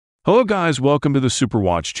Hello guys, welcome to the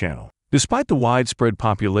Superwatch channel. Despite the widespread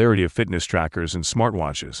popularity of fitness trackers and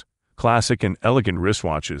smartwatches, classic and elegant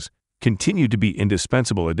wristwatches continue to be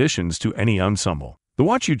indispensable additions to any ensemble. The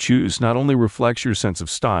watch you choose not only reflects your sense of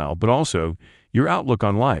style, but also your outlook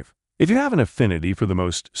on life. If you have an affinity for the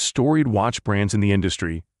most storied watch brands in the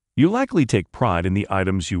industry, you likely take pride in the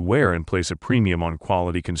items you wear and place a premium on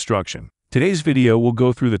quality construction. Today's video will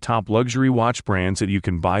go through the top luxury watch brands that you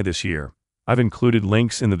can buy this year. I've included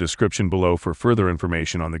links in the description below for further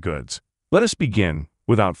information on the goods. Let us begin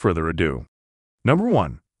without further ado. Number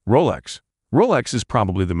 1. Rolex. Rolex is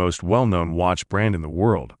probably the most well-known watch brand in the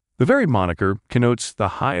world. The very moniker connotes the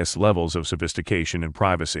highest levels of sophistication and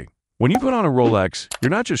privacy. When you put on a Rolex, you're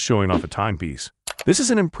not just showing off a timepiece. This is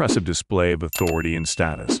an impressive display of authority and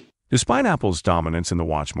status. Despite Apple's dominance in the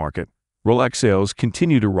watch market, Rolex sales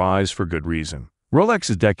continue to rise for good reason.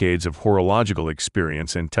 Rolex's decades of horological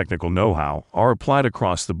experience and technical know-how are applied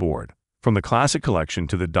across the board, from the classic collection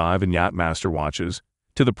to the dive and yacht master watches,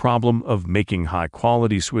 to the problem of making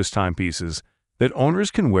high-quality Swiss timepieces that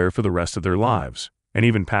owners can wear for the rest of their lives, and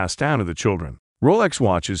even pass down to the children. Rolex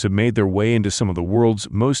watches have made their way into some of the world's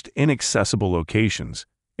most inaccessible locations,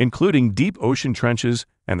 including deep ocean trenches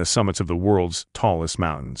and the summits of the world's tallest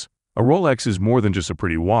mountains. A Rolex is more than just a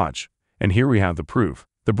pretty watch, and here we have the proof.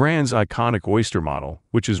 The brand's iconic Oyster model,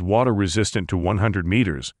 which is water-resistant to 100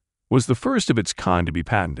 meters, was the first of its kind to be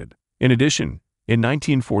patented. In addition, in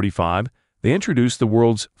 1945, they introduced the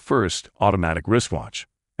world's first automatic wristwatch.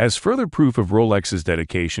 As further proof of Rolex's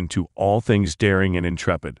dedication to all things daring and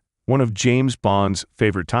intrepid, one of James Bond's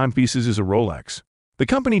favorite timepieces is a Rolex. The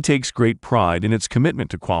company takes great pride in its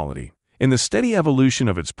commitment to quality, in the steady evolution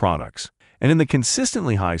of its products, and in the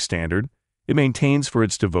consistently high standard it maintains for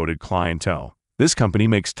its devoted clientele. This company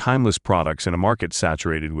makes timeless products in a market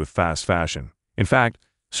saturated with fast fashion. In fact,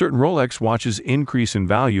 certain Rolex watches increase in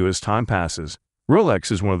value as time passes.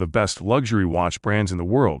 Rolex is one of the best luxury watch brands in the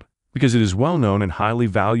world because it is well known and highly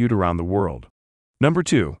valued around the world. Number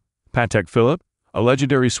 2. Patek Philippe, a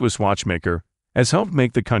legendary Swiss watchmaker, has helped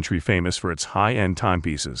make the country famous for its high-end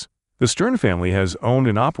timepieces. The Stern family has owned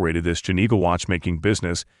and operated this Geneva watchmaking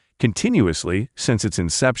business continuously since its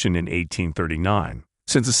inception in 1839.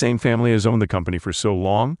 Since the same family has owned the company for so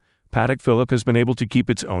long, Patek Philippe has been able to keep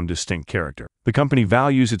its own distinct character. The company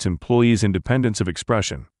values its employees' independence of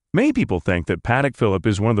expression. Many people think that Patek Philippe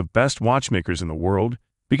is one of the best watchmakers in the world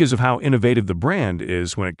because of how innovative the brand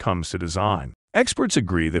is when it comes to design. Experts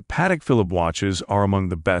agree that Patek Philippe watches are among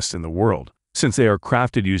the best in the world, since they are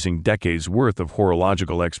crafted using decades' worth of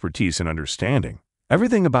horological expertise and understanding.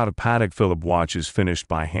 Everything about a Patek Philippe watch is finished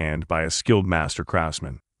by hand by a skilled master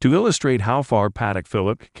craftsman. To illustrate how far Patek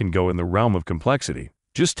Philippe can go in the realm of complexity,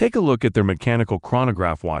 just take a look at their mechanical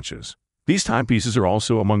chronograph watches. These timepieces are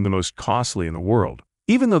also among the most costly in the world.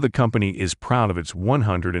 Even though the company is proud of its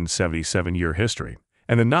 177-year history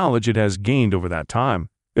and the knowledge it has gained over that time,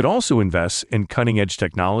 it also invests in cutting-edge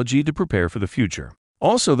technology to prepare for the future.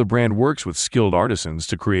 Also, the brand works with skilled artisans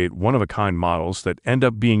to create one-of-a-kind models that end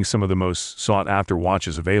up being some of the most sought-after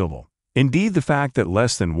watches available. Indeed, the fact that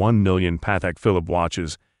less than 1 million Patek Philippe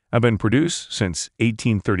watches have been produced since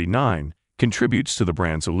 1839 contributes to the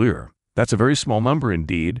brand's allure. That's a very small number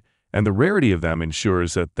indeed, and the rarity of them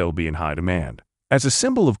ensures that they'll be in high demand. As a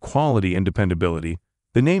symbol of quality and dependability,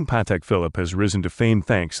 the name Patek Philippe has risen to fame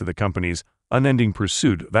thanks to the company's unending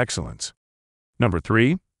pursuit of excellence. Number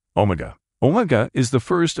 3. Omega. Omega is the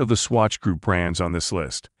first of the Swatch Group brands on this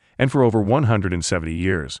list, and for over 170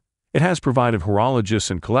 years, it has provided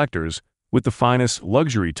horologists and collectors with the finest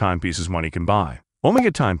luxury timepieces money can buy.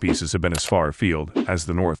 Omega timepieces have been as far afield as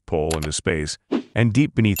the North Pole into space and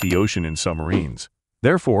deep beneath the ocean in submarines.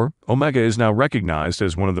 Therefore, Omega is now recognized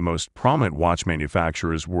as one of the most prominent watch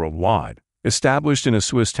manufacturers worldwide. Established in a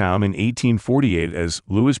Swiss town in 1848 as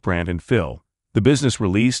Louis Brandt & Phil, the business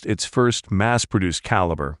released its first mass-produced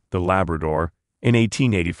caliber, the Labrador, in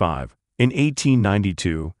 1885. In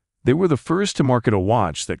 1892, they were the first to market a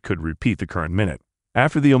watch that could repeat the current minute.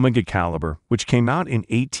 After the Omega caliber, which came out in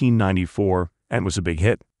 1894, and was a big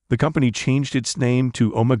hit, the company changed its name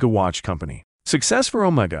to Omega Watch Company. Success for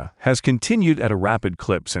Omega has continued at a rapid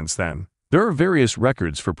clip since then. There are various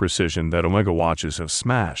records for precision that Omega watches have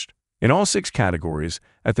smashed, in all 6 categories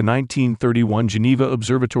at the 1931 Geneva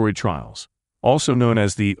Observatory Trials, also known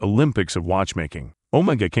as the Olympics of watchmaking.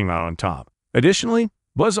 Omega came out on top. Additionally,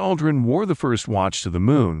 Buzz Aldrin wore the first watch to the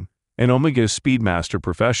moon, and Omega Speedmaster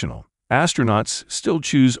Professional. Astronauts still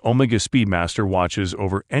choose Omega Speedmaster watches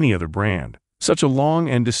over any other brand. Such a long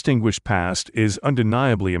and distinguished past is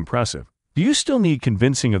undeniably impressive. Do you still need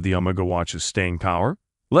convincing of the Omega watch's staying power?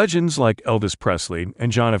 Legends like Elvis Presley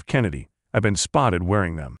and John F. Kennedy have been spotted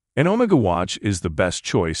wearing them. An Omega watch is the best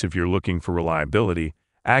choice if you're looking for reliability,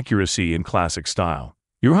 accuracy, and classic style.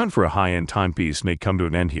 Your hunt for a high-end timepiece may come to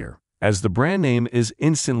an end here, as the brand name is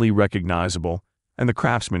instantly recognizable and the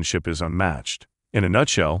craftsmanship is unmatched. In a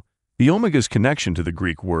nutshell, the Omega's connection to the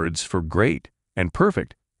Greek words for great and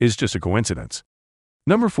perfect is just a coincidence.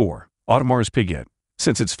 Number 4. Audemars Piguet.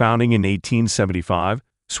 Since its founding in 1875,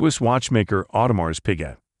 Swiss watchmaker Audemars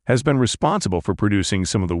Piguet has been responsible for producing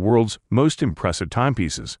some of the world's most impressive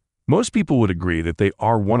timepieces. Most people would agree that they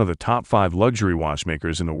are one of the top 5 luxury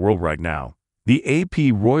watchmakers in the world right now. The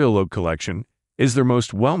AP Royal Oak Collection is their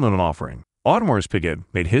most well-known offering. Audemars Piguet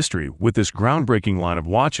made history with this groundbreaking line of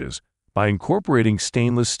watches by incorporating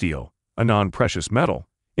stainless steel, a non-precious metal,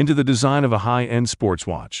 into the design of a high-end sports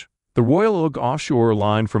watch. The Royal Oak Offshore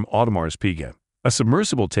line from Audemars Piguet, a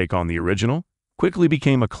submersible take on the original, quickly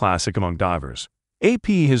became a classic among divers. AP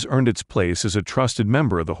has earned its place as a trusted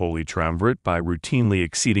member of the Holy Triumvirate by routinely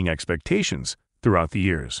exceeding expectations throughout the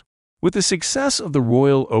years. With the success of the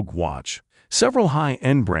Royal Oak watch, several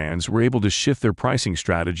high-end brands were able to shift their pricing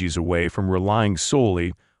strategies away from relying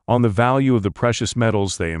solely on the value of the precious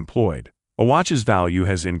metals they employed. A watch's value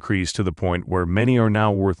has increased to the point where many are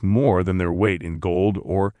now worth more than their weight in gold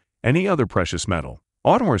or any other precious metal.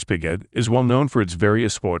 Audemars Piguet is well known for its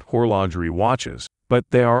various haute horlogerie watches, but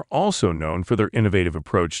they are also known for their innovative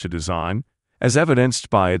approach to design, as evidenced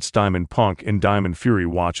by its Diamond Punk and Diamond Fury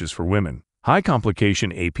watches for women.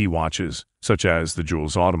 High-complication AP watches, such as the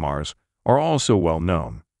Jules Audemars, are also well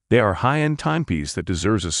known. They are a high-end timepiece that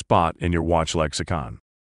deserves a spot in your watch lexicon.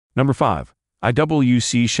 Number 5.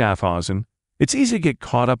 IWC Schaffhausen. It's easy to get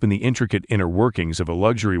caught up in the intricate inner workings of a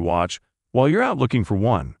luxury watch while you're out looking for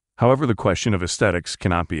one. However, the question of aesthetics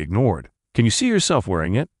cannot be ignored. Can you see yourself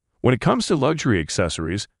wearing it? When it comes to luxury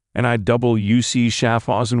accessories, an IWC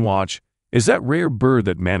Schaffhausen watch is that rare bird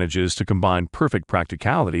that manages to combine perfect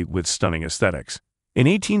practicality with stunning aesthetics. In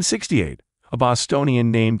 1868, a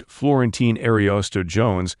Bostonian named Florentine Ariosto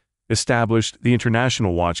Jones established the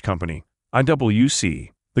International Watch Company,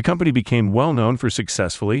 IWC. The company became well known for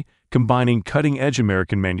successfully combining cutting-edge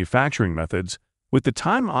American manufacturing methods with the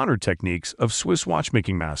time-honored techniques of Swiss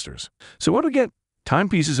watchmaking masters. So what do we get?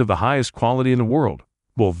 Timepieces of the highest quality in the world,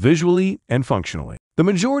 both visually and functionally. The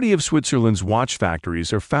majority of Switzerland's watch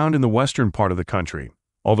factories are found in the western part of the country,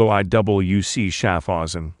 although IWC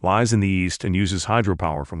Schaffhausen lies in the east and uses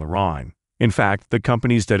hydropower from the Rhine. In fact, the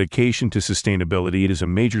company's dedication to sustainability is a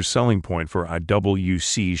major selling point for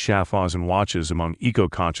IWC Schaffhausen watches among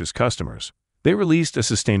eco-conscious customers. They released a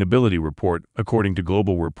sustainability report according to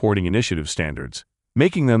Global Reporting Initiative standards,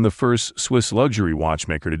 making them the first Swiss luxury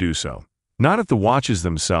watchmaker to do so. Not if the watches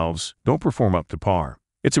themselves don't perform up to par.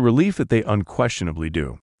 It's a relief that they unquestionably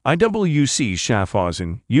do. IWC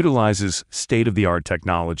Schaffhausen utilizes state-of-the-art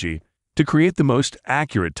technology to create the most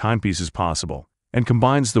accurate timepieces possible and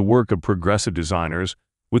combines the work of progressive designers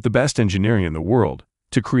with the best engineering in the world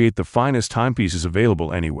to create the finest timepieces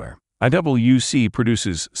available anywhere. IWC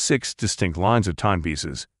produces 6 distinct lines of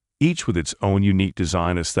timepieces, each with its own unique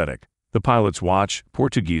design aesthetic. The Pilot's Watch,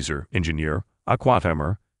 Portugieser, Engineer,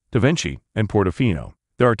 Aquatimer, Da Vinci, and Portofino.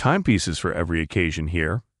 There are timepieces for every occasion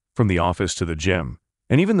here, from the office to the gym,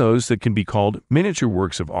 and even those that can be called miniature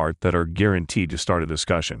works of art that are guaranteed to start a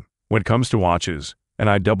discussion. When it comes to watches, an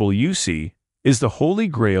IWC is the holy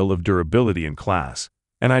grail of durability and class.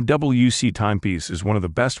 An IWC timepiece is one of the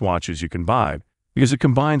best watches you can buy because it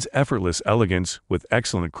combines effortless elegance with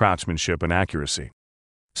excellent craftsmanship and accuracy.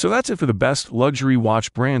 So that's it for the best luxury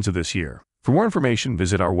watch brands of this year. For more information,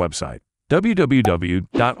 visit our website,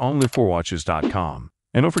 www.onlyforwatches.com.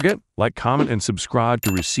 And don't forget, like, comment, and subscribe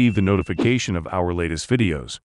to receive the notification of our latest videos.